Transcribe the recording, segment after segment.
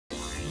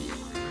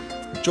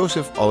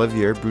Joseph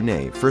Olivier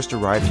Brunet first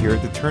arrived here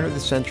at the turn of the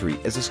century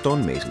as a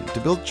stonemason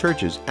to build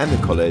churches and the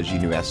Collège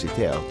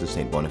Universitaire de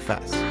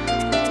Saint-Boniface.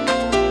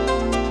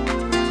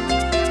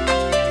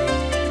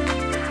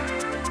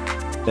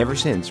 Ever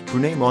since,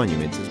 Brunet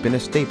Monuments has been a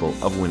staple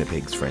of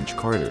Winnipeg's French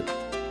Quarter.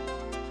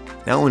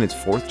 Now in its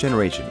fourth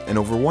generation and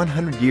over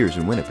 100 years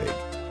in Winnipeg,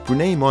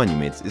 Brunet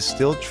Monuments is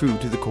still true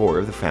to the core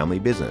of the family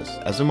business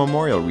as a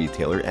memorial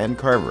retailer and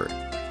carver.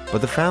 But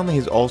the family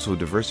has also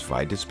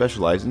diversified to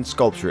specialize in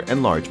sculpture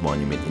and large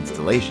monument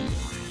installations.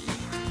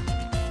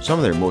 Some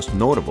of their most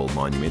notable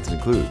monuments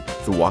include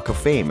the Walk of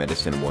Fame at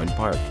Assiniboine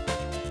Park,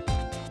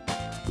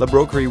 La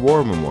Broquerie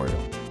War Memorial,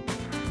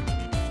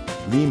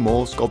 Lee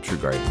Mole Sculpture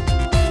Garden,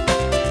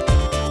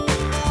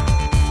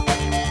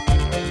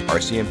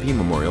 RCMP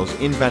memorials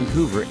in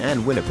Vancouver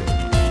and Winnipeg,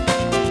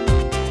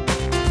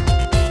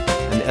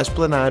 and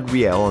Esplanade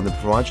Riel on the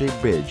Provencher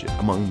Bridge,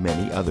 among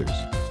many others.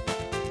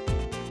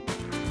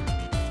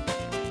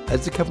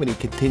 As the company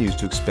continues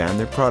to expand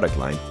their product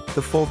line,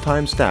 the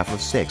full-time staff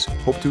of 6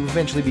 hope to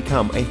eventually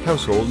become a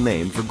household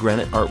name for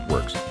granite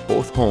artworks,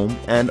 both home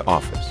and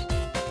office.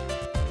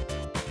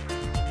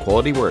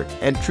 Quality work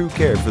and true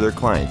care for their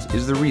clients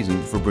is the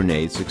reason for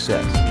Brunet's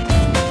success.